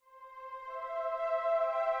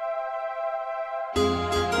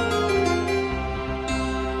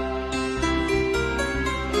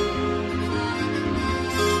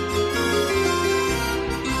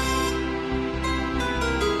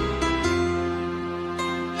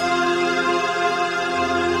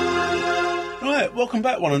welcome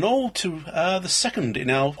back one and all to the second in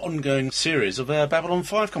our ongoing series of Babylon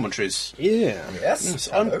 5 commentaries. Yeah. Yes.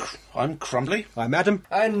 I'm Crumbly. I'm Adam.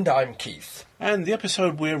 And I'm Keith. And the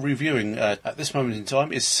episode we're reviewing at this moment in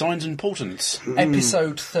time is Signs and Portents.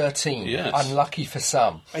 Episode 13. Yes. Unlucky for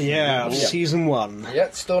some. Yeah, Season 1.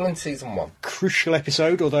 Yeah, still in Season 1. Crucial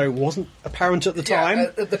episode, although it wasn't apparent at the time.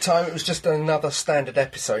 Yeah, at the time it was just another standard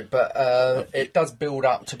episode, but it does build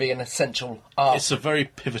up to be an essential arc. It's a very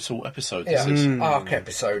pivotal episode, Yeah, this is. arc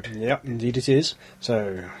episode. Yep, indeed it is.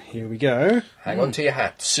 So, here we go. Hang on to your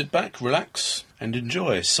hats. Sit back, relax, and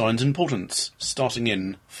enjoy Signs and Portents, starting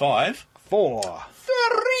in 5, 4,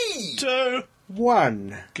 3! 2,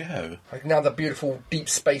 1. go. Now the beautiful deep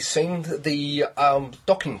space scene, the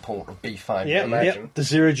docking port of B5, Yep, imagine. yep. The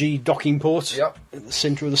 0G docking port. Yep. At the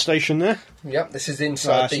centre of the station there. Yep, this is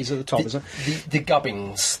inside she's at the top, isn't the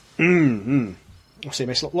gubbins. Obviously, it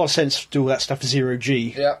makes a lot of sense to do all that stuff for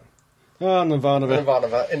 0G. Yep. Ah, Nirvana.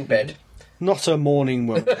 Ivanova in bed. Not a morning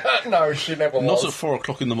woman. No, she never was. Not at 4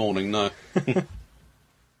 o'clock in the morning, no.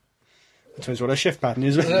 Depends what her shift pattern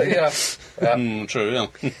is. Yeah. True, yeah.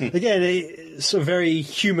 Again, it's a very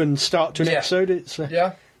human start to an episode. It's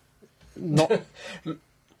Yeah. not...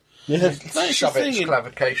 yeah. That's the Shove it, thing.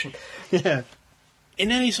 clavification. Yeah.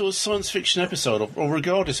 In any sort of science fiction episode, or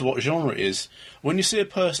regardless of what genre it is, when you see a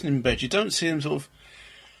person in bed, you don't see them sort of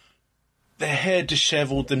their hair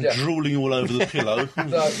dishevelled, them drooling all over the pillow.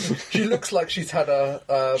 No, she looks like she's had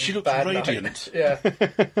a She looks bad radiant. night.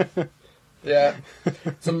 Yeah. Yeah.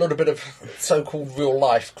 There's a little bit of so-called real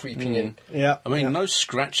life creeping in. Yeah. I mean, no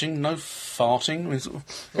scratching, no farting. I mean, sort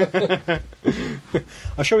of-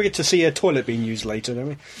 I'm sure we get to see a toilet being used later, don't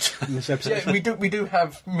we? In this episode. Yeah, we do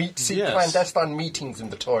have Yes. clandestine meetings in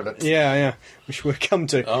the toilets. Yeah, which we'll come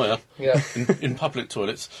to. oh, Yeah. yeah. In public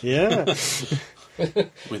toilets. Yeah.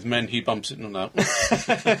 With men he bumps it and all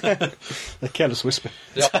that. The careless whisper.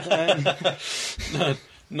 Yep.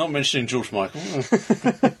 Not mentioning George Michael.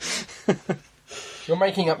 You're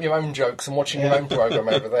making up your own jokes and watching your own programme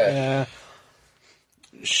over there. Yeah.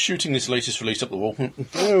 Shooting this latest release up the wall.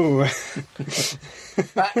 Oh.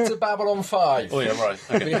 Back to Babylon 5. Oh, yeah, right.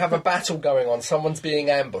 Okay. We have a battle going on. Someone's being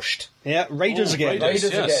ambushed. Yeah, Raiders Oh, again. Raiders.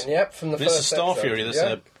 Raiders yes. again, yep, from the This is first Star episode. Fury that's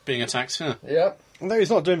Yep. being attacked. Yeah. Yep. Although he's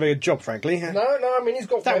not doing a very good job, frankly. No, I mean, he's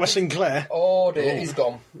got... That was Sinclair. Oh, dear, he's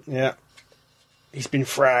gone. Yeah. He's been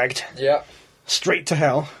fragged. Yep. Straight to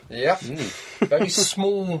hell. Yep. Very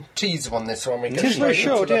small teaser on this one. We get It is very straight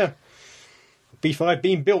into short, the- yeah. B5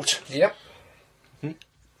 being built. Yep.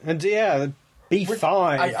 And yeah, B5.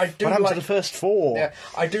 I do what happened like- to the first 4? Yeah,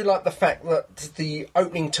 I do like the fact that the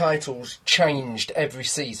opening titles changed every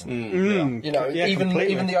season. You know, Yeah, even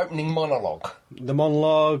completely. the opening monologue. The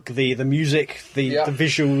monologue, the music, the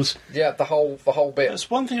visuals. Yeah, the whole bit. That's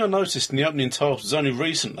one thing I noticed in the opening titles only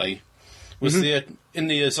recently was the in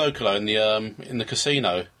the Zocalo in the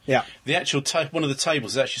casino. Yeah. The actual one of the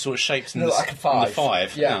tables is actually sort of shaped in Like a five. in the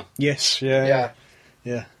 5. Yeah. Yes, Yeah,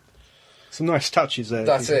 yeah. Some nice touches there.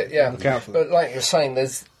 that's it. Yeah, Look out for but them. like you're saying,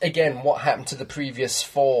 there's again what happened to the previous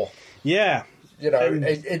 4. Yeah. You know,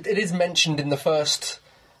 it is mentioned in the first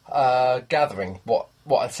gathering what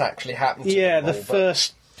has actually happened to Yeah, them the all, but-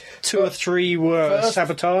 first 2 or 3 were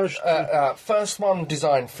sabotaged. first one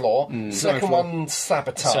design flaw, second one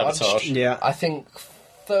sabotaged. Sabotage. Yeah. I think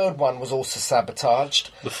third one was also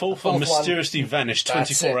sabotaged. The fourth one mysteriously vanished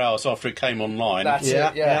That's 24 it. hours after it came online. That's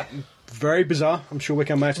it. Yeah. Very bizarre. I'm sure we'll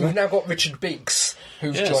come back to We've that. now got Richard Biggs,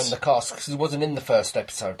 who's Yes. joined the cast because he wasn't in the first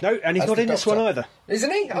episode. No, and he's as not the in this Doctor. one either.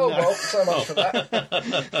 Isn't he? Oh well, so much for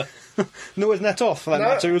that. Nor is Natoff, for that No.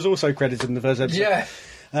 matter, who was also credited in the first episode.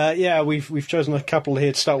 Yeah. We've chosen a couple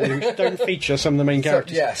here to start with who don't feature some of the main So,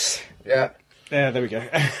 characters. yes. Yeah. Yeah, there we go.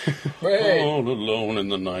 Hey. All alone in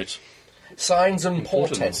the night. Signs and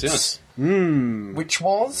Portents, yes. which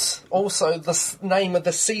was also the name of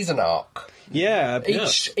the season arc. Yeah.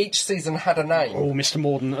 Each season had a name. Oh, Mr.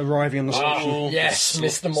 Morden arriving on the station. Oh, Yes, the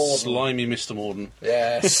Mr. Morden. Slimy Mr. Morden.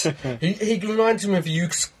 Yes. he reminds me of a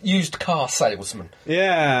used car salesman.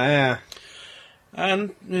 Yeah.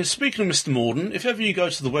 And speaking of Mr. Morden, if ever you go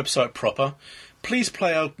to the website proper, please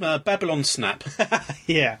play a Babylon Snap.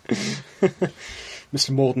 Yeah. Mr.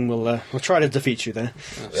 Morden will try to defeat you there.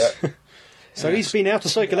 Yeah. So he's been out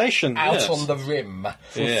of circulation Out Yes. on the rim.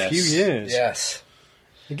 for a few years. Yes.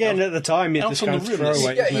 Again, at the time, it's Out this on kind the of rim,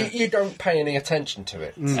 throwaway. Yeah, isn't it? you don't pay any attention to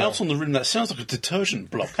it. Out on the rim, that sounds like a detergent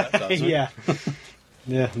block, that does. doesn't it? Yeah.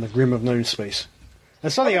 Yeah, the grim of known space.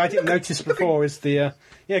 And something I didn't notice before is the...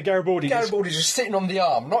 Garibaldi. Garibaldi's just sitting on the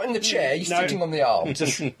arm, not in the chair, he's No. sitting on the arm.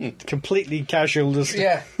 Just completely casual. Just,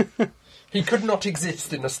 Yeah. He could not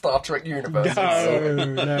exist in a Star Trek universe.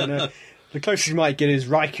 No. The closest you might get is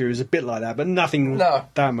Riker, who's a bit like that, but nothing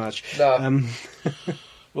that much. No.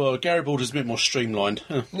 Well, Gary Balder's a bit more streamlined.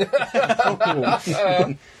 And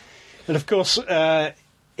of course,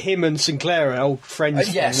 him and Sinclair are old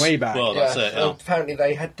friends yes. from way back. Well, that's it. Well, apparently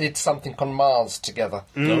they did something on Mars together.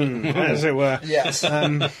 As it were. Yes.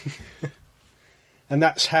 And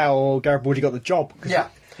that's how Garibaldi got the job. Yeah.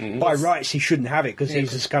 By rights, he shouldn't have it because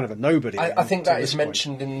he's just kind of a nobody. I think that is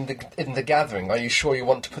mentioned in the gathering. Are you sure you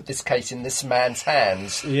want to put this case in this man's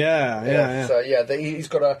hands? Yeah. So he's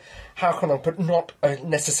got a, how can I put, not a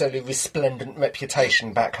necessarily resplendent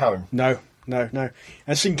reputation back home. No.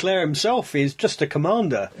 And Sinclair himself is just a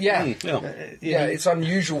commander. Yeah. It's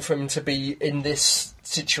unusual for him to be in this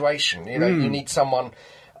situation. You know, you need someone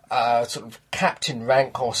sort of captain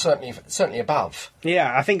rank or certainly above.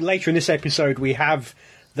 Yeah, I think later in this episode we have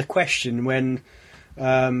the question when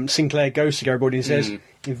Sinclair goes to Garibaldi and says,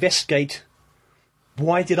 investigate,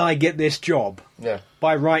 why did I get this job? Yeah.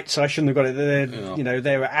 By rights, I shouldn't have got it. You know,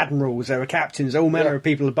 there were admirals, there were captains, all manner of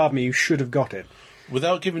people above me who should have got it.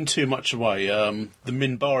 Without giving too much away, the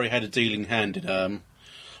Minbari had a dealing hand in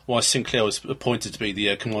why Sinclair was appointed to be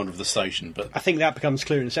the commander of the station. But I think that becomes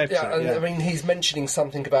clear in this episode. I mean, he's mentioning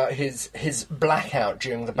something about his blackout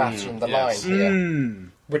during the Battle in the Line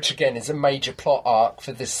here, which again is a major plot arc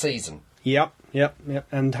for this season. Yep,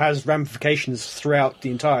 and has ramifications throughout the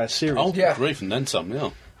entire series. oh, grief, and then some,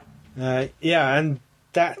 and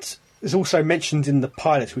that is also mentioned in the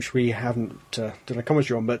pilot, which we haven't done a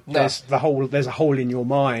commentary on. But there's a hole in your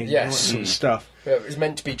mind, and all that sort of stuff. Yeah, it was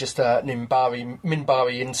meant to be just a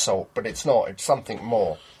Minbari insult, but it's not. It's something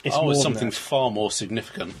more. It's something far more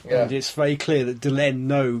significant. Yeah. And it's very clear that Delenn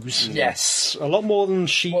knows. Yes. A lot more than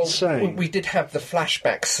she's saying. We did have the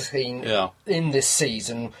flashback scene in this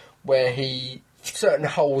season where certain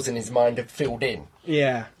holes in his mind have filled in.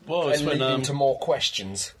 Yeah. Well, and leading to more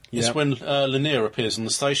questions. It's when Lanier appears on the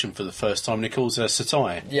station for the first time and he calls her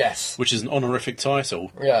Satai. Yes. Which is an honorific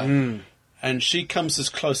title. Yeah. And she comes as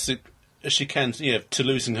close as she can to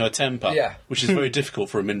losing her temper. Yeah. Which is very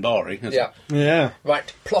difficult for a Minbari. Yeah.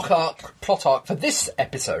 Right, plot arc for this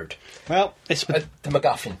episode. Well, it's the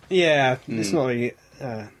MacGuffin. Yeah, it's not really...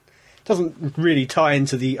 doesn't really tie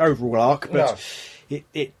into the overall arc, but...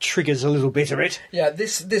 It triggers a little bit of it. Yeah,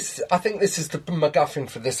 this I think this is the MacGuffin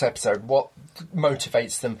for this episode. What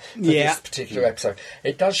motivates them for this particular episode?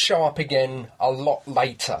 It does show up again a lot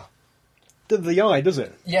later. The eye, does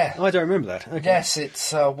it? Yeah, I don't remember that. Okay. Yes,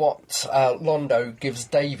 it's what Londo gives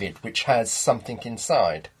David, which has something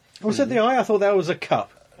inside. Was that the eye? I thought that was a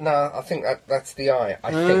cup. No, I think that's the eye.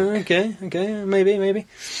 I think. Okay, maybe.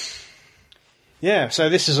 Yeah, so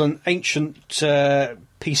this is an ancient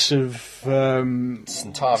piece of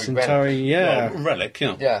Centauri relic.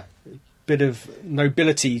 Yeah. Bit of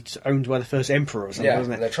nobility owned by the first emperor or something,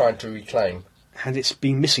 wasn't it? They're trying to reclaim. And it's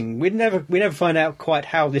been missing. We never find out quite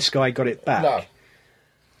how this guy got it back.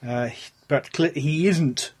 No. But he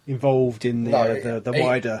isn't involved in the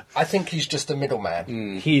wider... I think he's just a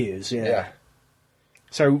middleman. He is, yeah.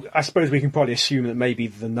 So I suppose we can probably assume that maybe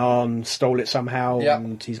the Narn stole it somehow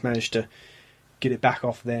and he's managed to get it back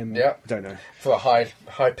off them. Yeah. I don't know. For a high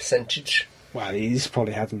percentage. Well, he's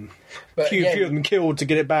probably had them... few of them killed to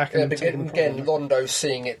get it back. Yeah, but again, Londo's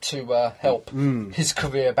seeing it to help his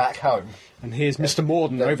career back home. And here's Mr.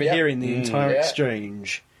 Morden overhearing the entire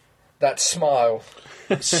exchange. That smile.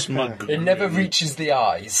 Smug. It never reaches the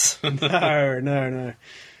eyes. No.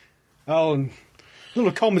 Oh, a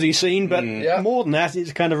little comedy scene, but more than that,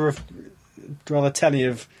 it's kind of rather telling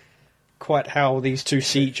of quite how these two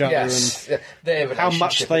see each other and how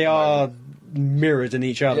much they are mirrored in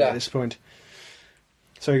each other at this point.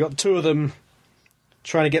 So you've got two of them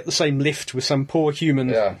trying to get the same lift with some poor human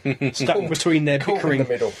stuck between their bickering. In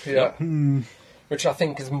the middle, which I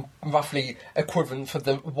think is roughly equivalent for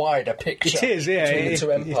the wider picture. It is, between the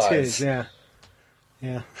two empires. It is,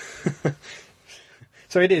 yeah.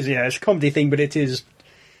 So it is, it's a comedy thing, but it is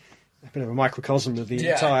a bit of a microcosm of the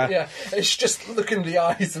entire... Yeah, it's just look in the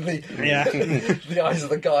eyes of the the eyes of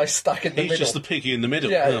the guy stuck in the middle. He's just the piggy in the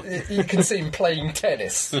middle. Yeah, you can see him playing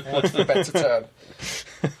tennis. What's the better term?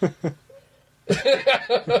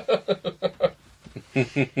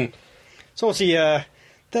 So obviously,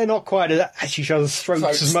 they're not quite at each other's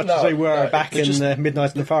throats as much as they were back in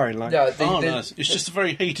Midnight in the Firing Line. Yeah, it's just a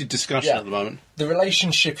very heated discussion at the moment. The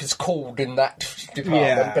relationship is cooled in that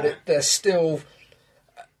department, but they're still...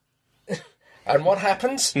 And what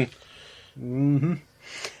happens? They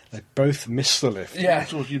both miss the lift. Yeah.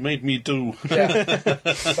 That's what you made me do. Yeah.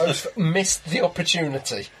 Both missed the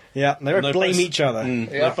opportunity. Yeah, they both blame each other.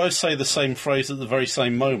 They both say the same phrase at the very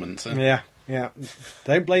same moment. Yeah. They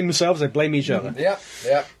don't blame themselves, they blame each other. Yeah.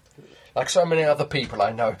 Like so many other people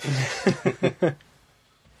I know.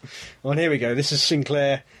 Well, here we go. This is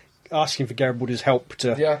Sinclair asking for Garibaldi's help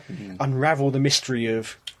to unravel the mystery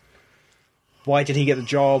of why did he get the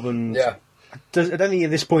job, and I don't think at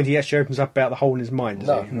this point he actually opens up about the hole in his mind,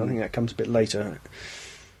 does he? I think that comes a bit later.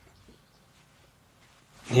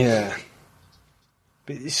 Yeah.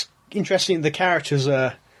 But it's interesting, the characters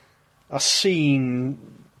are seeing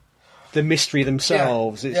the mystery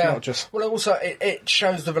themselves. It's not just... Well, also, it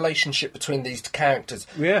shows the relationship between these characters.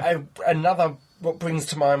 Yeah. Another, what brings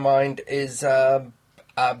to my mind is, what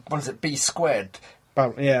is it, B squared?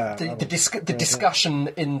 The discussion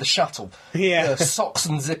in the shuttle. Yeah. Socks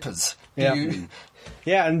and zippers.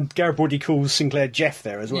 Yeah, and Garibaldi calls Sinclair Jeff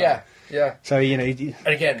there as well. Yeah. So, And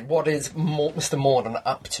again, what is Mr. Morden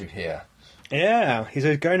up to here? Yeah,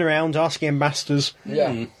 he's going around asking ambassadors,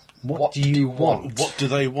 what do you want? What do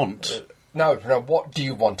they want? No, what do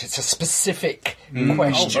you want? It's a specific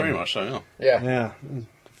question. Oh, very much so, Yeah.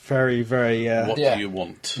 Very, very... what do you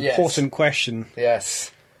want? Important question.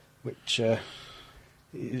 Yes. Which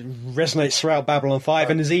resonates throughout Babylon 5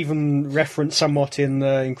 and is even referenced somewhat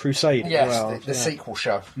in Crusade as well. The sequel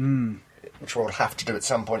show. Which we'll have to do at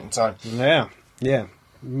some point in time. Yeah.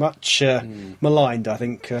 Much maligned, I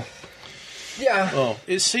think. Well,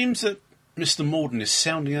 it seems that Mr. Morden is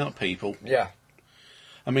sounding out people. Yeah.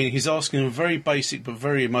 I mean, he's asking a very basic but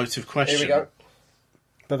very emotive question. Here we go.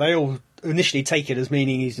 But they all initially take it as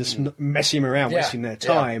meaning he's just messing them around, wasting their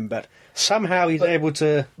time, but somehow he's able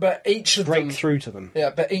to break through to them.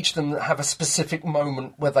 Yeah, but each of them have a specific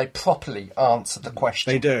moment where they properly answer the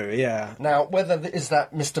question. They do, yeah. Now, whether is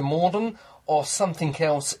that Mr. Morden or something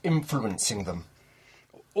else influencing them?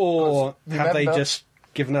 Or have they just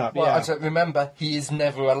given up? Well, I don't remember, he is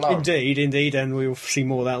never alone. Indeed, and we'll see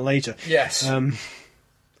more of that later. Yes.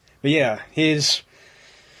 But yeah, here's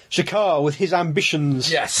Shakar with his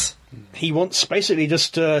ambitions. Yes. He wants basically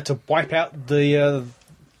just to wipe out the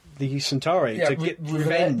Centauri, to get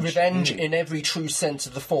revenge. Revenge in every true sense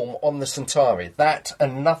of the form on the Centauri. That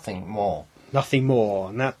and nothing more. Nothing more,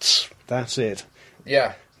 and that's it.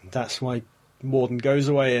 Yeah. That's why Morden goes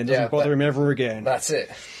away and doesn't bother him ever again. That's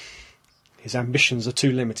it. His ambitions are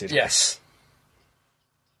too limited. Yes.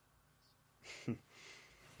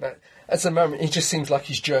 At the moment, he just seems like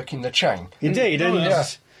he's jerking the chain. Indeed,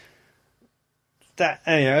 that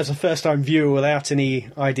as a first-time viewer without any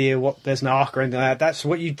idea what there's an arc or anything like that, that's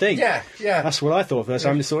what you'd think. Yeah. That's what I thought first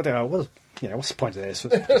time. I just thought, what's the point of this?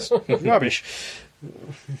 It's rubbish.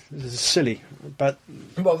 This is silly, but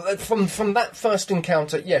from that first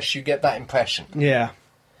encounter, yes, you get that impression. Yeah.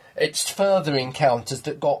 It's further encounters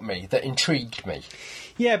that got me, that intrigued me.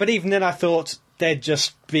 Yeah, but even then I thought they're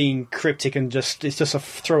just being cryptic and it's just a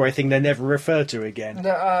throwaway thing they never refer to again.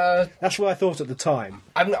 That's what I thought at the time.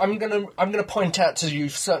 I'm gonna point out to you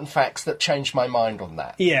certain facts that changed my mind on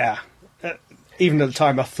that. Yeah. Even at the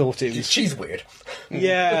time I thought it was... She's weird.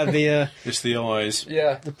 Yeah, it's the eyes.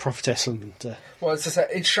 Yeah. The prophetess and... Well,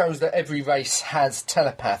 it shows that every race has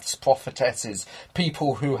telepaths, prophetesses,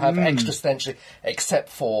 people who have extrasensory, except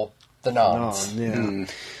for the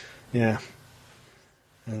Narns. Yeah.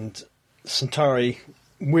 And Centauri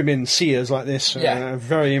women seers like this are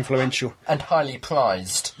very influential. And highly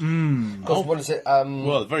prized. Because what is it?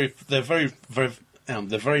 Well, they're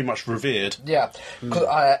very much revered. Yeah,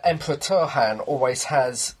 because Emperor Turhan always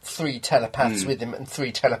has 3 telepaths with him and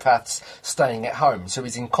 3 telepaths staying at home, so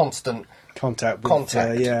he's in constant contact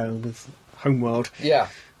with homeworld. Yeah.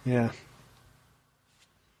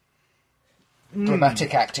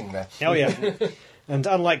 Dramatic acting there. Oh yeah. And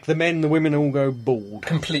unlike the men, the women all go bald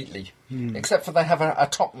completely, except for they have a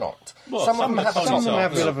top knot. Well, some of them have a top knot.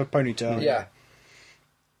 Have a bit of a ponytail. Yeah.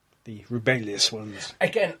 The rebellious ones.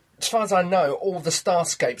 Again, as far as I know, all the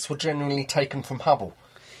starscapes were generally taken from Hubble.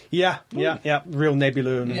 Yeah. Real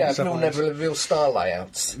nebula and stuff real like nebula, real star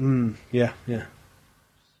layouts. Yeah.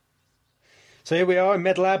 So here we are in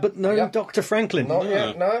Medlab, but no Dr. Franklin. Not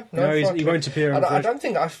yet, no. He won't appear. I don't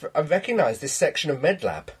think I recognise this section of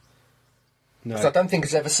Medlab. No. Because I don't think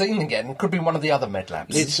it's ever seen again. It could be one of the other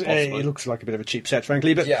Medlabs. It looks like a bit of a cheap set,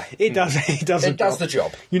 frankly, but it does the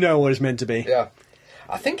job. You know what it's meant to be. Yeah.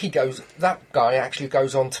 I think that guy actually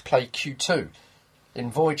goes on to play Q2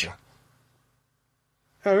 in Voyager.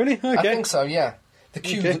 Oh, really? Okay. I think so, yeah. The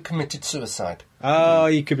Q that committed suicide. Oh,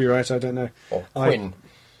 you could be right, I don't know. Or Quinn.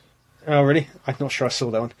 Oh, really? I'm not sure I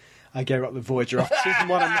saw that one. I gave up the Voyager after season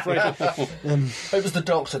 1, I'm afraid. It was the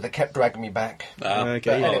Doctor that kept dragging me back.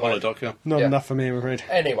 Okay. Anyway. Not enough for me, I'm afraid.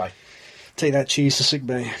 Anyway. Take that cheese to sick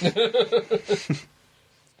bay.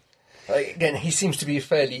 Again, he seems to be a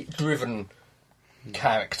fairly driven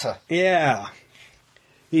character. Yeah.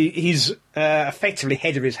 he's effectively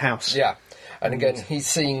head of his house. Yeah. And again, he's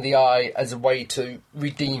seeing the eye as a way to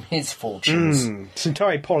redeem his fortunes.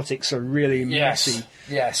 Centauri politics are really messy.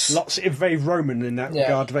 Yes. Very Roman in that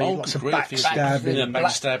regard. Lots of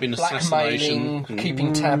backstabbing, assassination,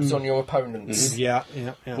 keeping tabs on your opponents. Yeah.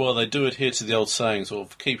 Well, they do adhere to the old saying, sort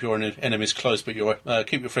of keep your enemies close, but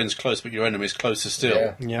keep your friends close, but your enemies closer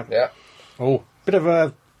still. Yeah. Oh, bit of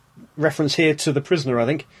a reference here to The Prisoner, I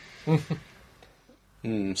think.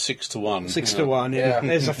 6-1. 6-1, yeah.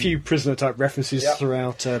 There's a few prisoner-type references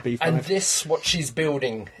throughout B5. And this, what she's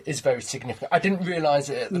building, is very significant. I didn't realise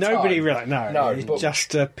it at the time. Nobody realised, no. It's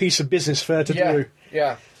just a piece of business for her to do.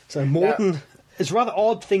 Yeah. So Morden, it's a rather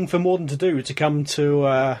odd thing for Morden to do, to come to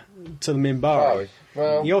the Minbari.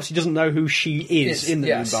 Well, he obviously doesn't know who she is in the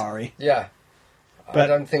Minbari. Yeah. But I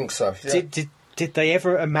don't think so. Yeah. Did they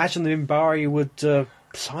ever imagine the Minbari would...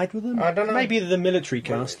 side with them? I don't know. Maybe the military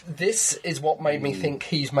cast. This is what made me think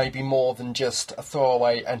he's maybe more than just a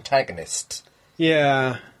throwaway antagonist.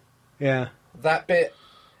 Yeah. That bit,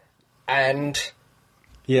 and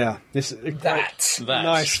yeah, that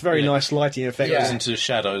nice, very nice lighting effect. Goes into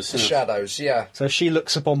shadows. The shadows, yeah. So she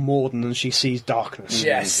looks upon Morden and she sees darkness.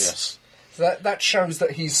 Yes. So that shows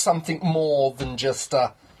that he's something more than just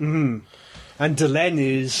a. And Delenn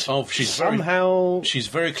is she's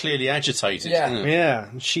very clearly agitated. Yeah.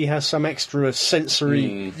 She has some extra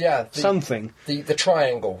sensory something. The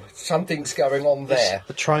triangle. Something's going on there.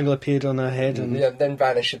 The triangle appeared on her head and then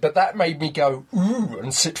vanished. But that made me go, ooh,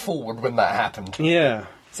 and sit forward when that happened. Yeah.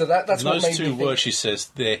 So that's those what made two me words she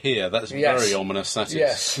says, they're here. That's very ominous. That is.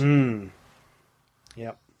 Yes.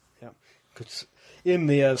 Yep. Because in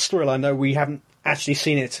the storyline, though, we haven't actually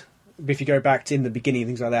seen it. If you go back to in the beginning,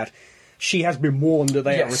 things like that. She has been warned that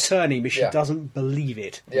they are returning, but she doesn't believe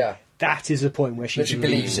it. Yeah. That is the point where she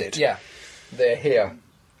believes it. Yeah. They're here.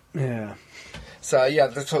 Yeah. So,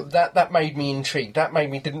 that made me intrigued. That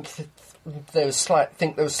made me think there was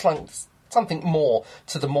something more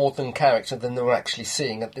to the Morden character than they were actually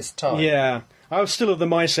seeing at this time. Yeah. I was still of the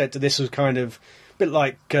mindset that this was kind of a bit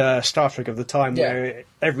like Star Trek of the time, where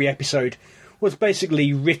every episode was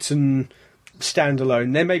basically written...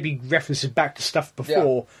 standalone. There may be references back to stuff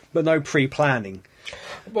before, but no pre-planning.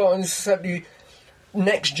 Well, and certainly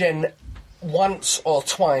Next Gen once or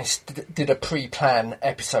twice did a pre-plan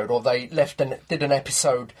episode, or they did an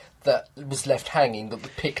episode that was left hanging that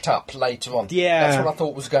was picked up later on. Yeah. That's what I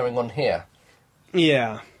thought was going on here.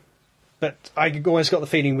 Yeah. But I always got the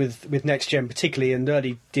feeling with Next Gen, particularly in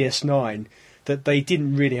early DS9, that they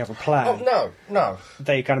didn't really have a plan. Oh, no.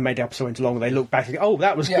 They kind of made the episode went along, they looked back and go,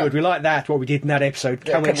 that was good, we like that, what we did in that episode,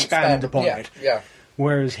 can we expand upon it? Yeah.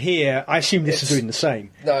 Whereas here, I assume this is doing the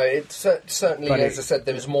same. No, it certainly, as I said,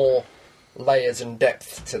 there was more layers and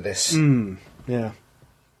depth to this. Yeah.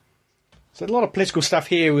 So a lot of political stuff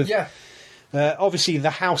here with... obviously,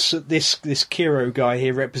 the house that this Kiro guy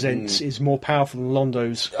here represents is more powerful than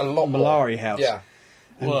Londo's Malari house. Yeah.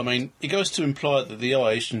 Well, I mean, it goes to imply that the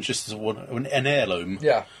eye isn't just as an heirloom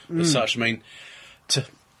as such. I mean, to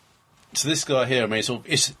this guy here, I mean,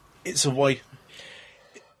 it's a way...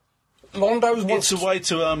 It's a way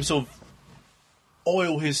to sort of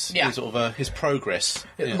oil his progress.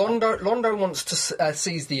 Yeah. Londo wants to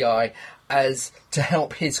seize the eye as to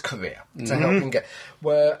help his career, to help him get...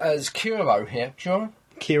 Whereas Kiro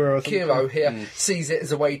here sees it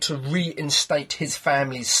as a way to reinstate his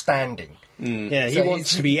family's standing. Yeah, he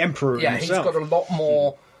wants to be emperor himself. He's got a lot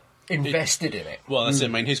more invested in it. Well, that's it. I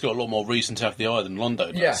mean, he's got a lot more reason to have the eye than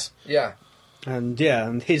Londo does. Yeah.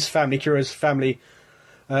 And his family, Kiro's family,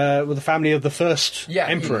 were the family of the first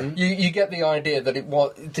emperor. You get the idea that it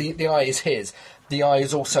was the eye is his. The eye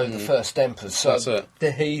is also the first emperor. So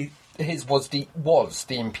his was the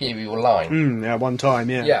imperial line. At one time,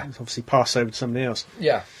 Yeah. It's obviously passed over to somebody else.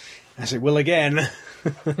 Yeah. As it will again.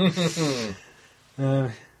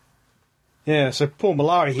 So poor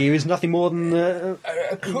Malari here is nothing more than a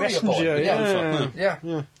messenger.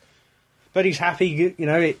 Yeah. But he's happy,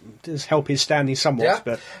 it does help his standing somewhat,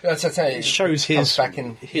 but it shows his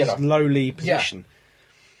lowly position.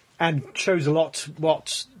 And shows a lot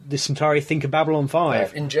what the Centauri think of Babylon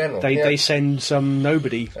 5. In general. They send some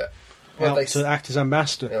nobody out to act as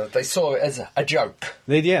ambassador. They saw it as a joke.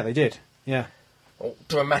 They did. Yeah.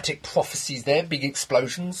 Dramatic prophecies there, big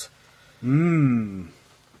explosions. And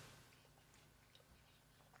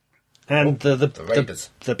the Raiders.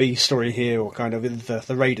 The B story here, or kind of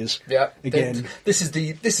the Raiders. Yeah. Again, this is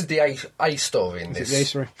the A story in this. Is it the A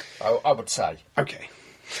story? I would say. Okay.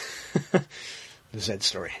 The Z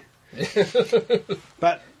story.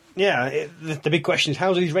 But the big question is,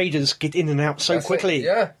 how do these Raiders get in and out so quickly?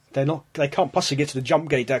 Yeah. They can't possibly get to the jump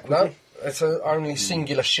gate that quickly. It's only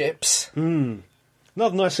singular ships.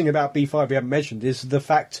 Another nice thing about B5 we haven't mentioned is the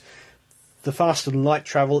fact the faster than light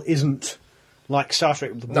travel isn't like Star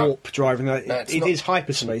Trek with the warp driving. It is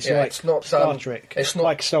hyperspace, like it's not Star Trek. It's not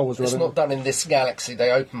like Star Wars. It's not done in this galaxy. They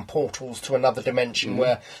open portals to another dimension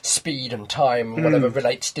where speed and time and whatever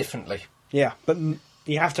relates differently. Yeah, but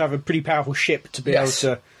you have to have a pretty powerful ship to be able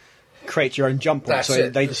to create your own jump on. So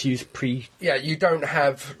they just use Yeah, you don't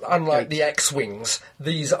have, unlike the X-Wings,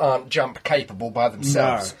 these aren't jump capable by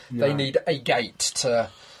themselves. No. They need a gate to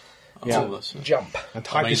jump. And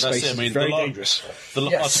hyperspace is very dangerous.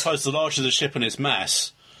 I suppose the larger the ship and its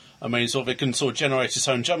mass, I mean, it can sort of generate its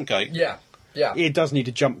own jump gate. Yeah. It does need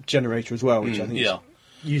a jump generator as well, which I think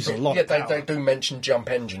uses a lot of power. They do mention jump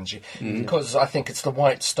engines, because I think it's the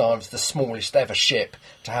White Star is the smallest ever ship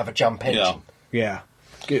to have a jump engine. Yeah.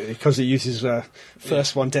 Because it uses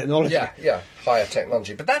first one technology. Yeah, higher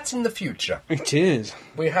technology. But that's in the future. It is.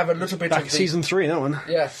 We have a little bit Back of season 3, that one.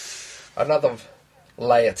 Yeah, another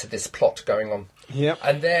layer to this plot going on. Yep.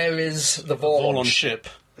 And there is the Vorlon ship.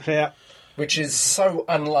 Yeah. Which is so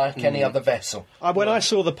unlike any other vessel. When I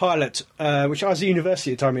saw the pilot, which I was at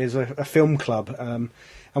university at the time, it was a film club, and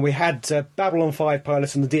we had Babylon 5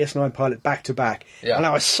 pilot and the DS9 pilot back to back. And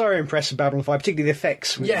I was so impressed with Babylon 5, particularly the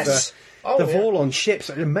effects with the Vorlon ships.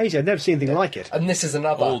 It was amazing. I'd never seen anything like it. And this is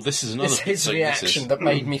another. It's his reaction that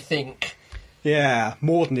made me think. Yeah,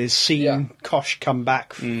 Morden is seeing Kosh come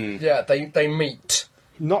back. Yeah, they meet.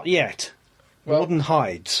 Not yet. Morden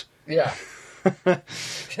hides. Yeah.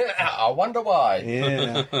 I wonder why.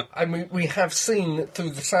 Yeah. And we have seen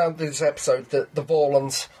through the sound of this episode that the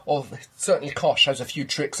Vorlons, or certainly Kosh, has a few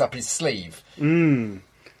tricks up his sleeve.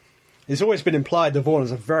 It's always been implied the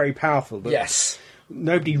Vorlons are very powerful, but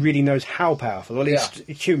nobody really knows how powerful. Or at least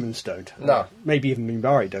humans don't. No. Maybe even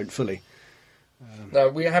Minbari don't fully. No,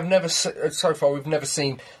 we have never, so far we've never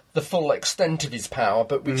seen the full extent of his power,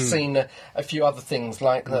 but we've seen a few other things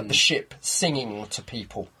like the ship singing to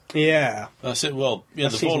people. Yeah. That's it. Well, the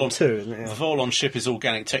Vorlon ship is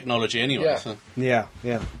organic technology anyway. Yeah. So. Yeah.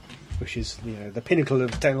 Which is, the pinnacle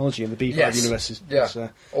of technology in the B5 universe is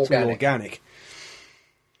all organic.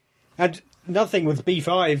 And another thing with the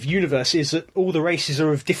B5 universe is that all the races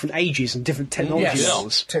are of different ages and different technology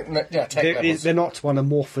levels. Tech levels. They're not one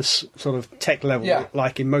amorphous sort of tech level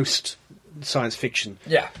like in most science fiction.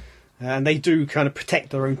 Yeah. And they do kind of protect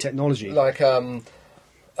their own technology. Like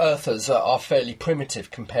Earthers are fairly primitive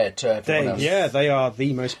compared to everyone else. Yeah, they are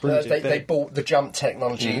the most primitive. They bought the jump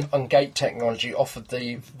technology and gate technology off of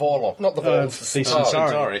the Vorlon. Not the Vorlons, the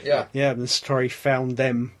Centauri. Yeah, the Centauri found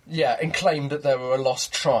them. Yeah, and claimed that they were a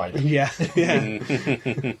lost tribe. Yeah.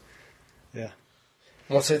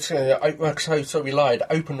 Well, so we lied.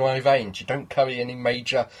 Open my veins. You don't carry any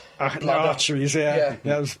major arteries. Yeah,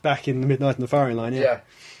 that was back in the Midnight in the Firing Line. Yeah.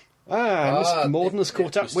 Mr. Morden has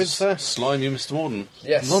caught up with slimy Mr. Morden.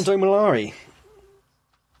 Yes, Londo Malari,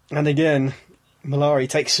 and again, Malari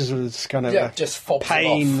takes his kind of just fobs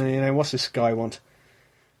pain. It off. What's this guy want?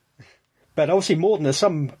 But obviously, Morden has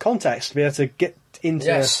some contacts to be able to get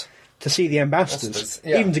into to see the ambassadors,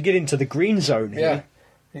 even to get into the green zone. Yeah,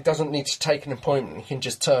 he doesn't need to take an appointment; he can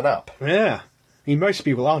just turn up. Yeah, most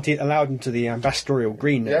people aren't allowed into the ambassadorial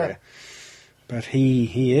green area, but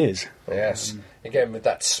he is. Yes. Again, with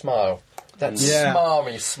that smile. That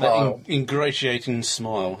smarmy smile. That ingratiating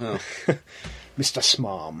smile. Yeah. Mr.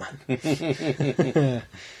 Smarm.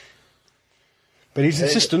 But he's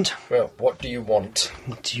insistent. Well, what do you want?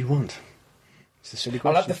 What do you want? It's a silly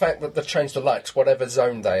question. I like the fact that they've changed the lights, whatever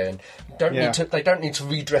zone they're in. They don't need to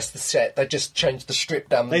redress the set, they just change the strip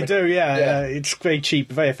down the middle. They do, it's very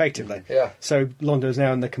cheap, very effectively. Yeah. So Londo's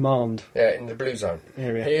now in the command. Yeah, in the blue zone.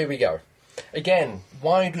 Area. Here we go. Again,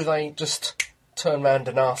 why do they just turn round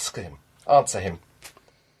and answer him?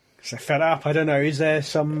 Because they're fed up. I don't know. Is there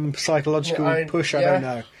some psychological push? I don't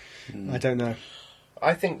know. I don't know.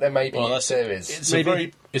 I think there may be. There is.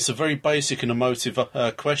 It's a very basic and emotive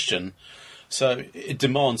question. So it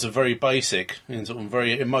demands a very basic and sort of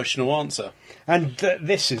very emotional answer. And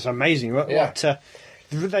this is amazing.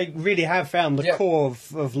 They really have found the core of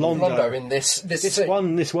Londo in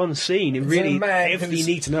this one scene. It really everything you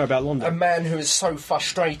need to know about Londo. A man who is so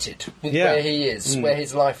frustrated with where he is, where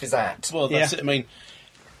his life is at. Well, that's it. I mean,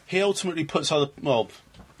 he ultimately puts the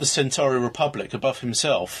Centauri Republic above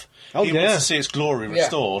himself. He wants to see its glory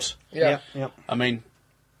restored. Yeah. I mean,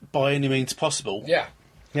 by any means possible. Yeah.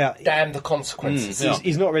 Damn the consequences.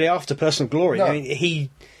 He's not really after personal glory. No. I mean,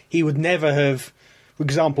 he would never have, for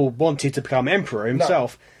example, wanted to become emperor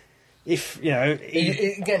himself. if, you know...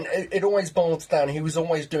 Again, it always boils down, he was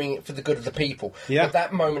always doing it for the good of the people. Yeah. At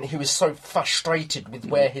that moment, he was so frustrated with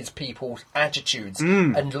where his people's attitudes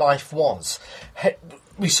and life was.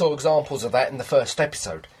 We saw examples of that in the first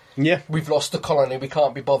episode. Yeah. We've lost the colony, we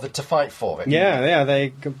can't be bothered to fight for it. Yeah, they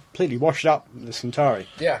completely washed up the Centauri.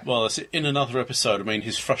 Yeah. Well, in another episode, I mean,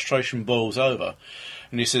 his frustration boils over,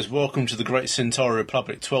 and he says, "Welcome to the Great Centauri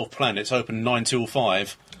Republic, 12 planets, open 9 till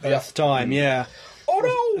 5. Earth time, yeah. Oh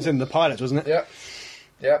no! It was in the pilot, wasn't it? Yeah.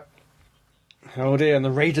 Yeah. Oh dear, and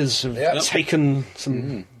the Raiders have taken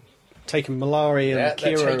some... taken Malari and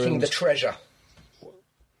Kira. They're taking and the treasure.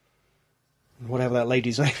 whatever that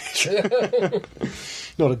lady's name is.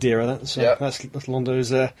 Not Adira, that's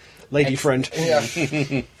Londo's lady friend. Yeah.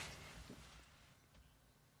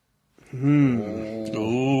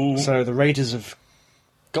 Ooh. So the Raiders have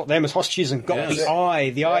got them as hostages and got the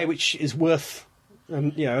eye which is worth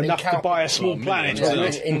enough to buy a small planet, isn't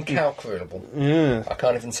it? Incalculable. Yeah. I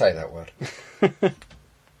can't even say that word.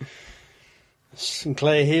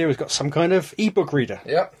 Sinclair here has got some kind of e-book reader.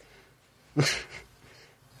 Yep.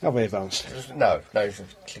 How very advanced. No, it's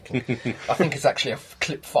clicking. I think it's actually a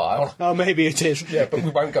clip file. Oh, maybe it is. Yeah, but we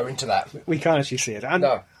won't go into that. We can't actually see it. And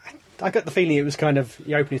no. I got the feeling it was kind of,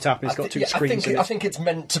 you open it up and it's got two screens in it. I think it's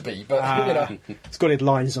meant to be, but, It's got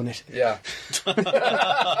lines on it. Yeah.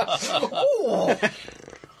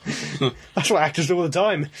 That's what actors do all the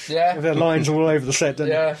time. Yeah. With their lines all over the set, don't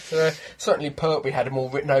they? Yeah. Certainly Pertwee had them all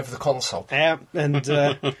written over the console. Yeah,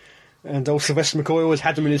 and old Sylvester McCoy always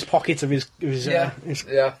had them in his pocket of his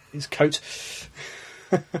coat.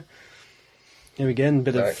 Here again,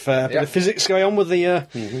 bit of physics going on with the...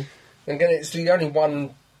 And again, it's the only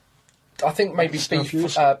one... I think maybe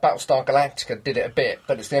Battlestar Galactica did it a bit,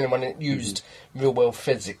 but it's the only one that used real-world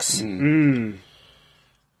physics.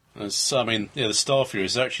 So, I mean, the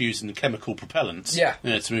Starfuries are actually using the chemical propellants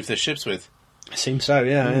to move their ships with. It seems so,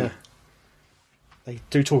 yeah. They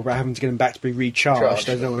do talk about having to get them back to be recharged.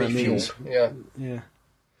 I don't know what that means. Yeah.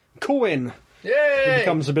 Corwin. Yay! He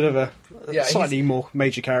becomes a bit of a slightly more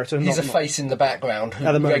major character. He's a face in the background.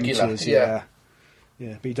 At the moment, regular. he is, yeah,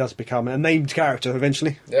 but he does become a named character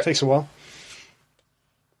eventually. It takes a while.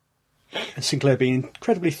 And Sinclair being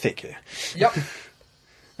incredibly thick here. Yep.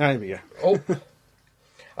 There we go. Oh.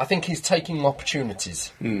 I think he's taking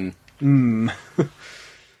opportunities.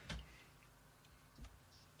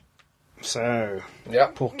 So,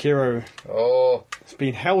 poor Kiro has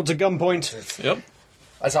been held to gunpoint. Yep.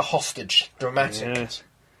 As a hostage. Dramatic. Yes.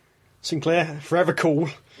 Sinclair, forever cool.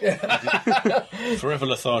 Forever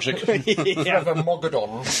lethargic. Forever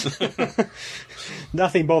Mogadon.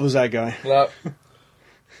 Nothing bothers that guy. No.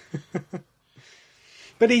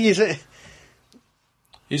 But he is...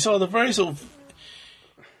 He's either very sort of...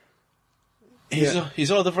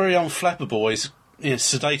 He's either very unflappable or he's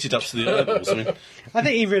sedated up to the levels. I mean, I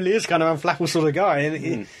think he really is kind of unflappable sort of guy.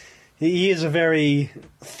 And he is a very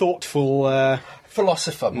thoughtful...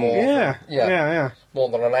 philosopher more. Yeah. More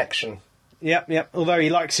than an action. Yep. Although he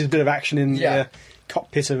likes his bit of action in the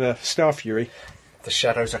cockpit of a Star Fury. The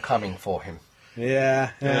shadows are coming for him.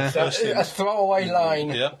 Yeah. A throwaway line.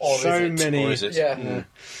 Yeah. Or so is it? many. Or is it? Yeah.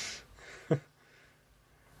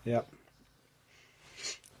 Yep.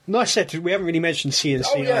 Nice set. We haven't really mentioned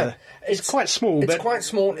CNC either. It's quite small. It's quite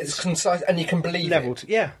small. It's concise, and you can believe leveled. it.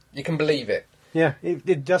 Yeah. You can believe it. Yeah.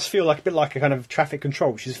 It does feel like a bit like a kind of traffic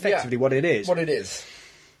control, which is effectively what it is. What it is.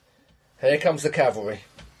 Here comes the cavalry.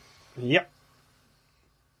 Yep.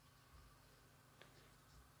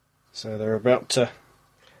 So they're about to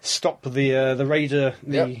stop the raider,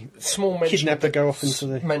 small mention kidnapper go off into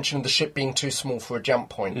the... mention of the ship being too small for a jump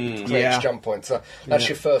point. Jump point. So that's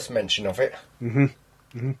your first mention of it.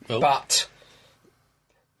 Oh. But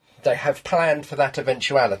they have planned for that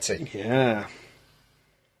eventuality. Yeah.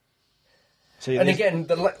 So and again,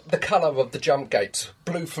 the colour of the jump gates.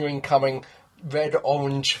 Blue for incoming, red,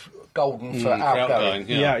 orange, golden for outgoing.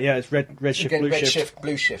 Yeah, it's red shift, again, blue red shift.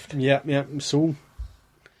 Blue shift. Yeah, it's all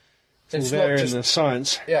there in the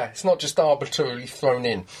science. Yeah, it's not just arbitrarily thrown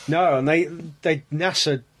in. No, and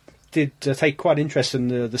NASA did take quite interest in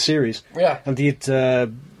the series. Yeah. And did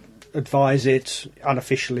advise it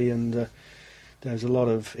unofficially, and there was a lot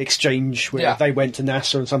of exchange where they went to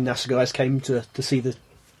NASA and some NASA guys came to see the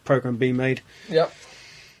programme being made. Yep.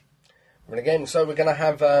 And again, so we're going to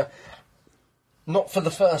have... not for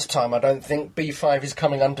the first time, I don't think, B5 is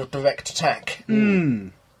coming under direct attack.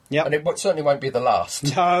 Yep. And it certainly won't be the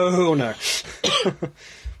last. No.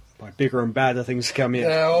 By bigger and badder things to come in.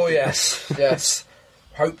 Oh, yes.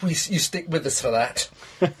 Hope you stick with us for that.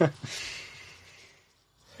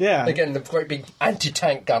 Yeah. Again, the great big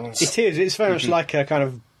anti-tank guns. It is. It's very much like a kind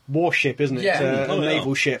of warship, isn't it? Yeah. A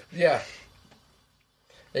naval ship. Yeah.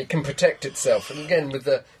 It can protect itself. And again, with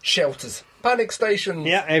the shelters. Panic stations!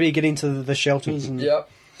 Yeah, maybe get into the shelters. And Yep.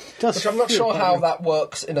 Which I'm not sure how that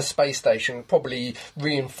works in a space station. Probably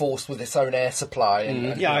reinforced with its own air supply.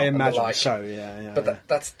 And I imagine like. so. Yeah. But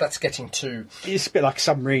that's getting too. It's a bit like a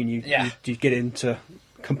submarine. You get into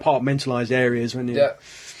compartmentalised areas when you. Yeah.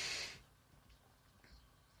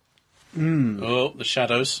 Oh, the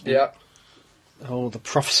shadows. Yeah. Oh, the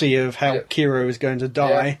prophecy of how Kiro is going to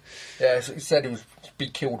die. Yeah. So he said he would be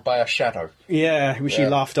killed by a shadow. Yeah, which he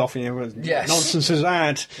laughed off. Yes. Nonsense is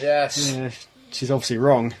that. Yes. Yeah, she's obviously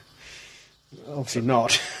wrong. Obviously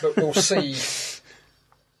not. But we'll see.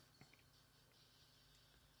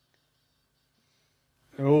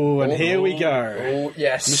 Oh, and here we go. Oh,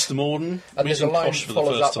 yes. Mr. Morden. And there's a meeting line Kosh for the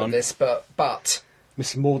follows first up time. with this, but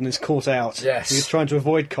Mr. Morden is caught out. Yes. He was trying to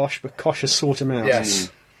avoid Kosh, but Kosh has sought him out.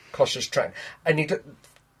 yes, Kosh's track, and he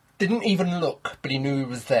didn't even look, but he knew he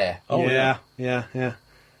was there. Oh, yeah.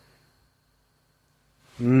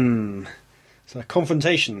 So a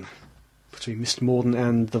confrontation between Mr. Morden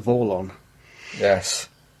and the Vorlon. Yes.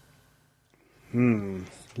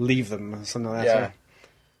 Leave them, or something like that.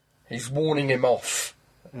 Yeah. He's warning him off,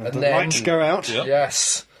 and The then lights go out. Yeah.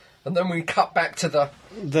 yes, and then we cut back to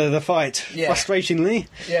The fight. Yeah. Frustratingly.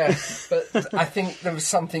 yeah. But I think there was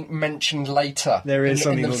something mentioned later. There is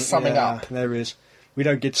in the something summing up. There is. We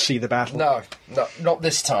don't get to see the battle. No, not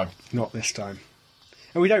this time. Not this time.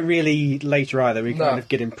 And we don't really later either. We kind of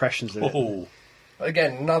get impressions of it. Oh,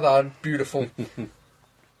 Again, another beautiful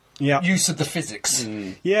Yeah. use of the physics.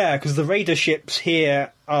 Yeah, because the Raider ships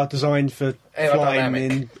here are designed for flying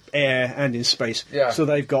Aerodynamic. in air and in space. Yeah. So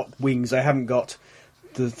they've got wings. They haven't got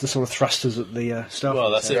the sort of thrusters that the Starfleet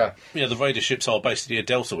well, that's have. it. Yeah, the Raider ships are basically a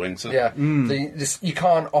delta wing. So. Yeah, you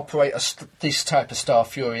can't operate this type of Star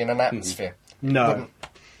Fury in an atmosphere. No.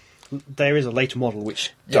 There is a later model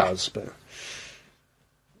which Yeah. does, but...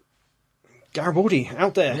 Garibaldi,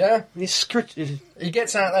 out there. Yeah. He's He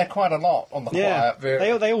gets out there quite a lot on the yeah,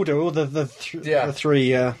 quiet. they all do. All the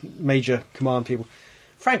three major command people.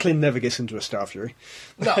 Franklin never gets into a Star Fury.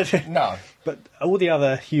 No. But all the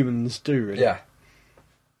other humans do, really. Yeah.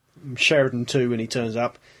 Sheridan, too, when he turns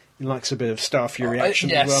up. He likes a bit of Star Fury action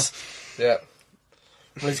yes. as well. Yeah.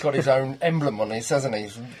 Well, he's got his own emblem on his, hasn't he?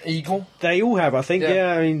 Eagle. They all have, I think. Yeah.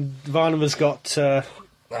 Yeah, I mean, Varna's got some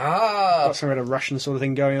kind of Russian sort of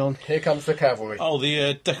thing going on. Here comes the cavalry. Oh,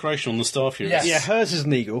 the decoration on the Star Fury. Yes. Yeah, hers is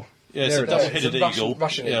an eagle. Yeah, it's There a it is. double-headed It's a eagle.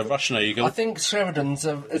 Russian yeah, eagle. Russian eagle. I think Sheridan's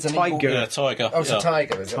is an Tiger. eagle. Yeah, tiger. Oh, it's a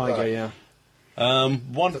tiger, is it? Tiger, Right. yeah.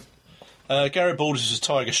 One. Garibaldi's is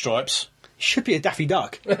tiger stripes. Should be a Daffy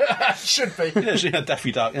Duck. Should be. Yeah, she had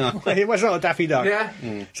Daffy Duck. Yeah. It was not a Daffy Duck. Yeah.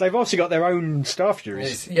 So they've obviously got their own Star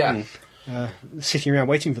Furies Yeah. sitting around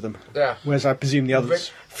waiting for them. Yeah. Whereas I presume the others...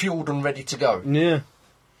 Fueled and ready to go. Yeah.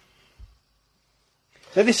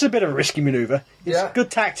 So this is a bit of a risky manoeuvre. It's Yeah. good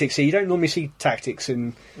tactics here. You don't normally see tactics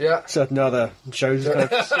in Yeah. certain other shows.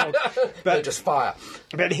 They just fire.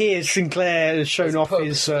 But here Sinclair has shown off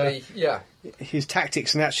Purposefully, his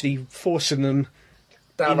tactics and actually forcing them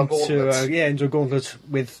down a into gauntlet. into a gauntlet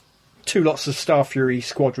with two lots of Star Fury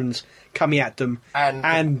squadrons coming at them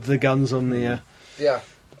And the guns on the Yeah.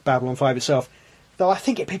 Babylon 5 itself. Though I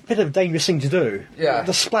think it'd be a bit of a dangerous thing to do. Yeah.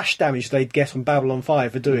 The splash damage they'd get on Babylon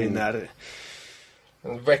 5 for doing that.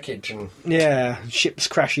 And wreckage and... Yeah, ships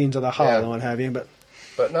crashing into the hull Yeah. and what have you.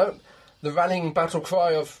 But no, the rallying battle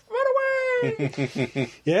cry of, run away!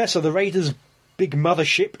 Yeah, so the Raiders' big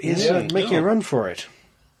mothership is making a run for it.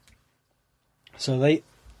 So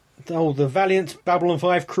the valiant Babylon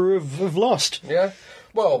 5 crew have lost. Yeah.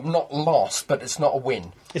 Well, not lost, but it's not a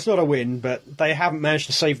win. It's not a win, but they haven't managed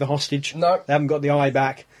to save the hostage. No. They haven't got the eye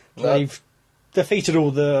back. No. They've defeated all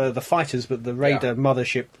the fighters, but the Raider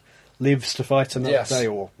mothership lives to fight another day,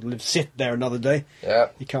 or sit there another day. Yeah.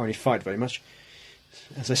 You can't really fight very much.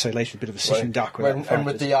 As I say later, a bit of a sitting duck. And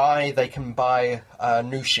with the eye, they can buy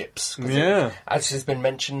new ships. 'Cause Yeah. as has been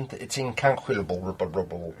mentioned, it's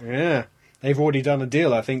incalculable. Yeah. They've already done a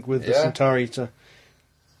deal, I think, with the Centauri to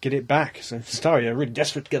get it back. So Centauri are really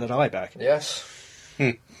desperate to get that eye back. Yes.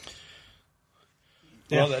 Well,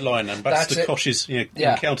 that line then. Back to That's it. Kosh's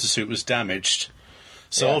encounter suit was damaged.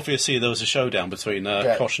 So obviously there was a showdown between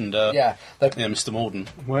Kosh and Mr. Morden.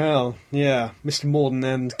 Well, yeah, Mr. Morden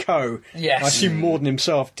and co. Yes. I assume Morden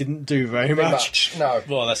himself didn't do very much. No.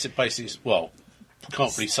 Well, that's it. Basically,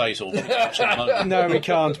 can't really say it all. No, we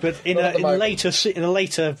can't. But in Not at the a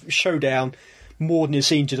later showdown, Morden is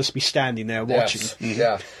seen to just be standing there watching.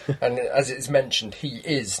 Yes. Yeah. And as it's mentioned, he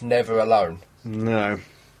is never alone. No.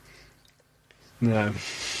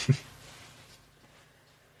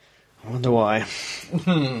 I wonder why.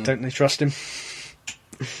 Don't they trust him?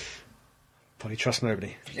 Probably trust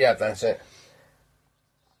nobody. Yeah, that's it.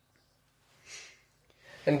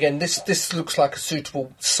 And again, this looks like a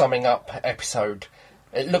suitable summing up episode.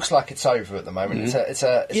 It looks like it's over at the moment. It's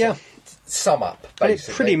a sum up,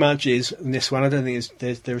 basically. It pretty much is in this one. I don't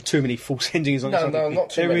think there are too many false endings on this one. No, not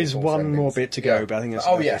too There many is false one endings. more bit to go, but I think that's...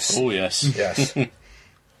 Oh, yes. Oh, yes. Yes.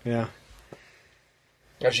 Yeah.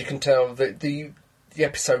 As you can tell, the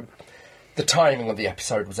episode... The timing of the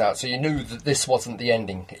episode was out, so you knew that this wasn't the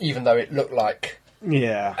ending, even though it looked like...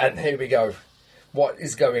 Yeah. And here we go. What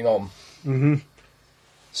is going on? Mm-hmm.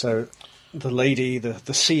 So, the lady,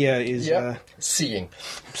 the seer is... Seeing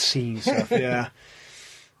stuff, yeah.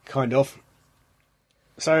 Kind of.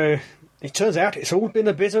 So, it turns out it's all been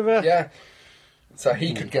a bit of a... Yeah. So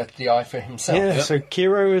he could get the eye for himself. Yeah, so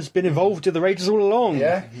Kiro has been involved with the Raiders all along.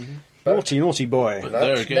 Yeah. Naughty boy. But No,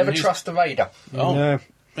 there again, never trust a raider. Oh, No,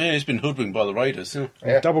 yeah, he's been hoodwinked by the Raiders.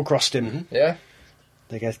 Yeah. double-crossed him. Yeah.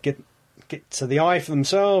 They get to the eye for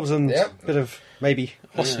themselves and a bit of maybe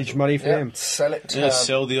hostage money for him. Sell it.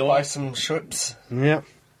 Sell the eye. Buy some ships. Yeah.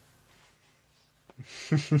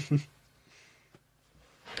 And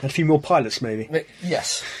a few more pilots, maybe.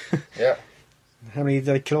 Yes. Yeah. How many did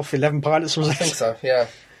they kill off? 11 pilots, was it? I think so. Yeah.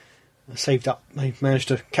 Saved up. They managed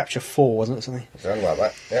to capture 4, wasn't it? Something. Something like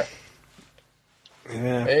that. Yeah.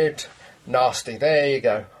 Yeah. Nasty. There you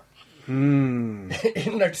go. Hmm.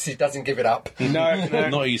 Notice he doesn't give it up. No.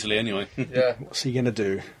 Not easily, anyway. Yeah. What's he going to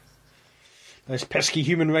do? Those pesky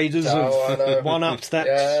human raiders I know. have one-upped that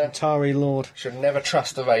Atari lord. Should never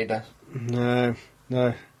trust a raider. No.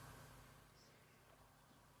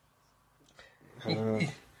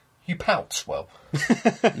 He pouts well.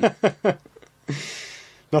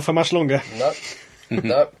 Not for much longer. No.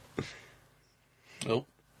 No. Oh.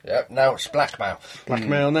 Yep. Now it's blackmail.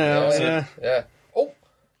 Blackmail now. Yeah. Yeah. Oh.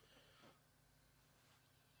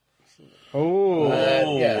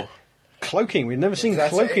 Oh. Yeah. Cloaking. We've never seen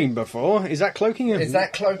That's cloaking before. Is that cloaking? Is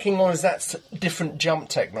that cloaking or is that different jump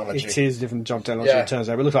technology? It is different jump technology, Yeah. it turns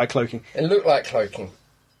out. It looks like cloaking. It looked like cloaking.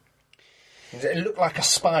 It looked like a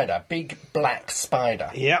spider, big black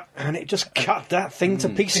spider. Yeah, and it just cut that thing to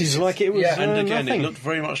pieces like it was Yeah. And again, nothing. it looked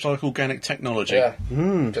very much like organic technology. Yeah.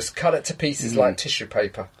 Just cut it to pieces like tissue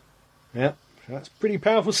paper. Yeah, that's pretty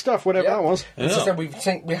powerful stuff, whatever Yeah. that was. As I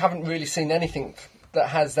said, we haven't really seen anything that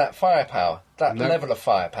has that firepower, that level of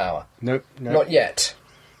firepower. Nope. Not yet.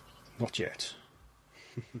 Not yet.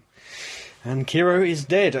 And Kiro is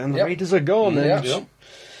dead, and the Yep. Raiders are gone. And Yep.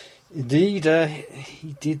 indeed,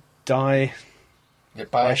 he did die. Yeah,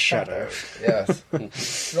 By a shadow. Yes.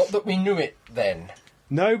 Not that we knew it then.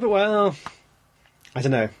 No, but well, I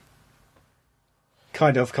don't know.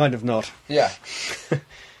 Kind of not. Yeah.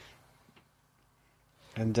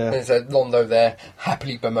 And There's a Londo there,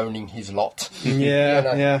 happily bemoaning his lot.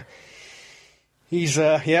 yeah, Yeah.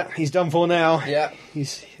 He's done for now. Yeah.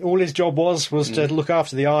 All his job was to look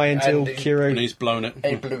after the eye until And Kiro. And he's blown it.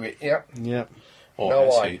 He blew it, yeah. Yep. Or No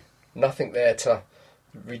has eye. he? Nothing there to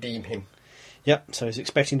redeem him. Yep. So he's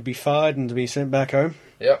expecting to be fired and to be sent back home.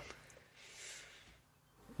 Yep.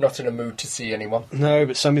 Not in a mood to see anyone. No,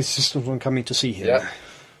 but some insistent on coming to see him.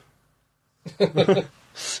 Yeah.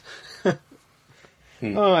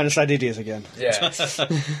 Oh, and it's that idiot again. Yeah.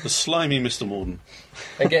 The slimy Mr. Morden.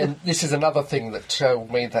 Again, this is another thing that showed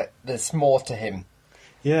me that there's more to him.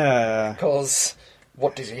 Yeah. Because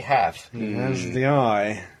what does he have? He has the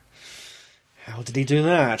eye. How did he do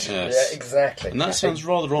that? Yes. Yeah, exactly. And that sounds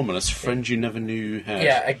rather ominous. Friend you never knew you had.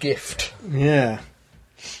 Yeah, a gift. Yeah.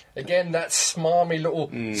 Again, that smarmy little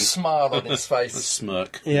smile on his A face.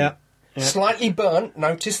 smirk. Yeah. Slightly burnt,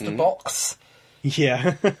 notice the box.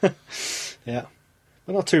 Yeah. Yeah.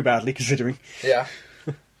 But not too badly, considering. Yeah.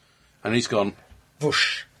 And he's gone.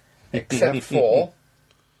 Whoosh. Except for...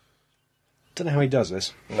 Don't know how he does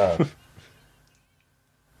this. No.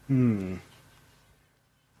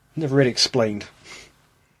 Never really explained.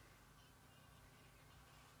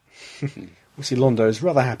 We see Londo's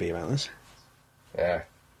rather happy about this. Yeah.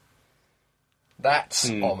 That's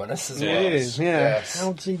ominous as well. It is, yeah. Yes.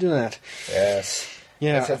 How does he do that? Yes.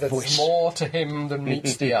 Yeah, So that there's voice. more to him than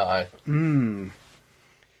meets the eye.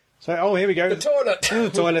 So, here we go. The toilet. The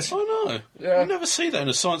toilet. Oh no. Yeah. You never see that in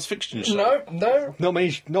a science fiction show. No.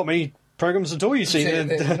 Not many programs at all you see.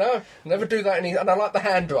 No, never do that. And I like the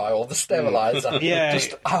hand dryer or the steriliser. Yeah.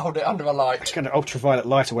 Just hold it under a light. Kind of ultraviolet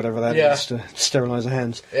light or whatever that Yeah. is to sterilise the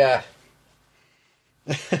hands. Yeah.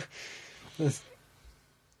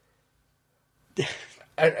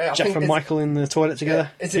 And I Jeff think and it's- Michael in the toilet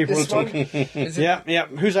together. Is it People this are one? talking. Is it Yeah.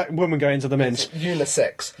 Who's that woman going to the men's?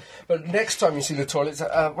 unisex? But next time you see the toilet, it's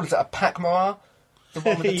what is it, a Pac Moa? The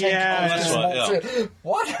one with the Yeah,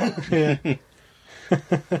 What? Yeah.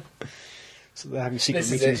 So they're having secret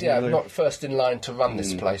This is meetings. it, yeah, not first in line to run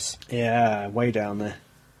this place. Yeah, way down there.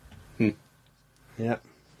 Yeah.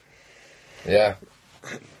 Yeah.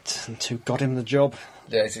 And who got him the job?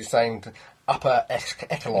 Yeah, he's saying upper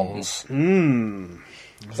echelons.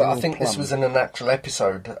 So I think this was in an actual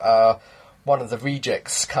episode. One of the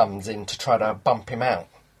rejects comes in to try to bump him out.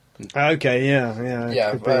 Okay,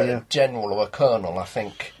 yeah. Could be, a general or a colonel, I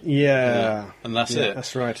think. Yeah. And that's it.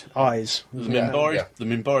 That's right. Eyes. The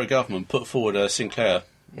Minbari government put forward Sinclair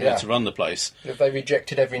to run the place. They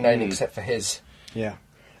rejected every name except for his. Yeah.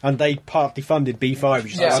 And they partly funded B5,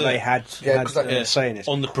 which is why they had say in it.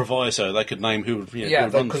 On the proviso, they could name who would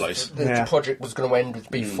run the place. The project was going to end with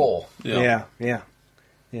B4. Yeah.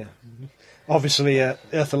 Obviously,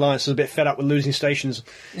 Earth Alliance was a bit fed up with losing stations.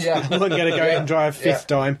 Yeah. They weren't going to go and drive fifth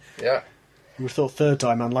time. Yeah. We thought third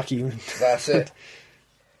time unlucky. That's it.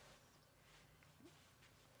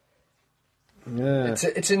 Yeah.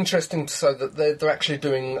 It's interesting to say that they're actually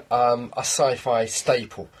doing a sci-fi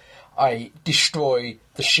staple. I destroy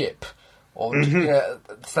the ship. Or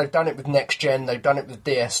they've done it with Next Gen, they've done it with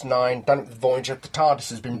DS9, done it with Voyager. The TARDIS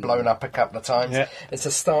has been blown up a couple of times. Yeah. It's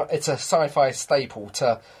a sci-fi staple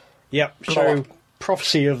to show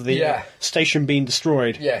prophecy of the station being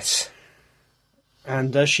destroyed. Yes.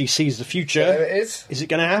 And as she sees the future, there it is. Is it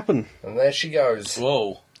going to happen? And there she goes.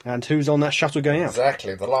 Whoa. And who's on that shuttle going out?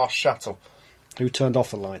 Exactly, the last shuttle. Who turned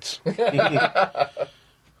off the lights? Who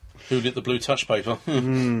lit the blue touch paper?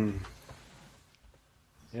 Yep.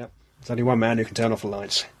 There's only one man who can turn off the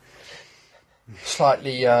lights.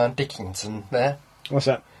 Slightly Dickinson there. What's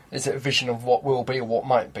that? Is it a vision of what will be or what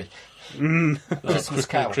might be? Christmas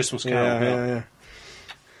Carol. Christmas Carol. Yeah.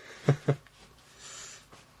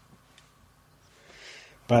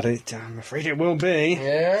 But I'm afraid it will be.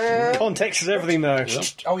 Yeah. Context is everything, though. Yep.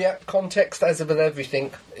 Oh, yeah. Context, as with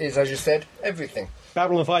everything, is, as you said, everything.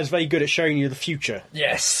 Babylon 5 is very good at showing you the future.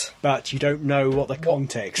 Yes. But you don't know what the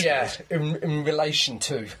context is. In relation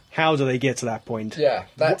to. How do they get to that point? Yeah,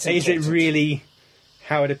 that's Is it really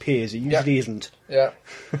how it appears? It usually isn't. Yeah.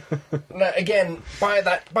 Now, again, by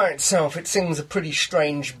itself, it seems a pretty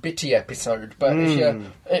strange, bitty episode, but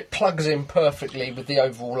it plugs in perfectly with the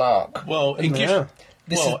overall arc. Well,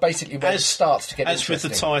 This is basically where it starts to get interesting. As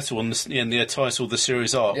with the title and the title of the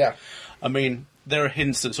series arc, I mean, there are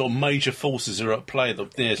hints that sort of major forces are at play.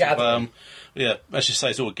 Gathering. As you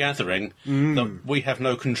say, sort of gathering that we have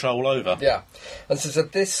no control over. Yeah. And so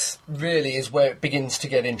this really is where it begins to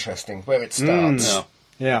get interesting, where it starts.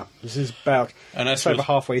 Yeah, this is about over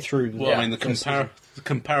halfway through. Well, I mean, the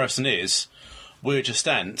comparison is we're just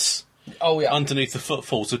ants underneath the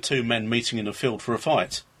footfalls of two men meeting in a field for a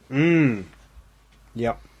fight.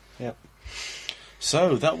 Yep.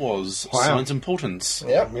 So that was Science and Portents.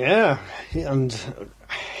 Yep. Yeah, and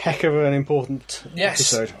a heck of an important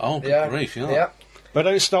episode. Oh, good grief, yeah. But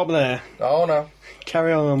don't stop there. Oh, no.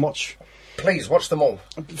 Carry on and watch. Please, watch them all.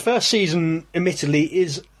 The first season, admittedly,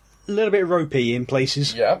 is a little bit ropey in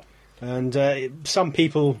places. Yeah. And some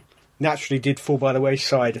people naturally did fall by the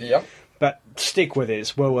wayside. Yep. But stick with it,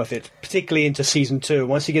 it's well worth it. Particularly into Season 2.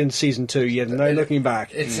 Once you get into Season 2, you have no looking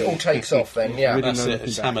back. It all takes off then, Really that's it,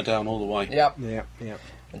 it's hammered down all the way. Yep. Yeah.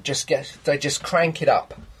 They just crank it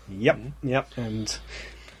up. Yep. And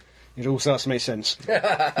it all starts to make sense.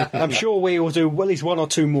 I'm sure we will do at least one or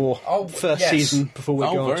two more first season before we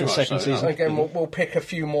go on to the second season. Again, we'll pick a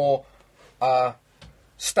few more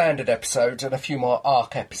standard episodes and a few more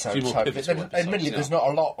arc episodes. Admittedly, there's not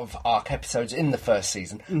a lot of arc episodes in the first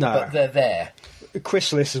season, but they're there.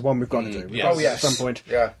 Chrysalis is one we've got to do. At some point.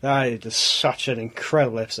 Yeah. That is such an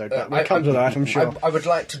incredible episode. But we'll come to that, I'm sure. I would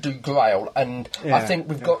like to do Grail, and I think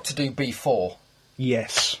we've got to do B4.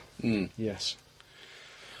 Yes. Yes.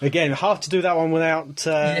 Again, hard to do that one without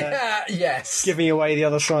giving away the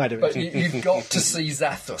other side of it. But you've got to see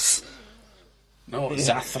Zathras. No,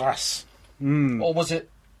 Zathras. Or was it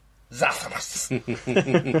Zathras?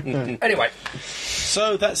 Anyway.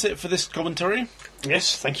 So that's it for this commentary.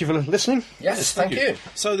 Yes, thank you for listening. Yes, thank you.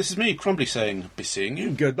 So this is me, Crumbly, saying, be seeing you.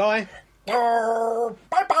 Goodbye.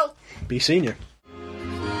 Bye-bye. Be seeing you.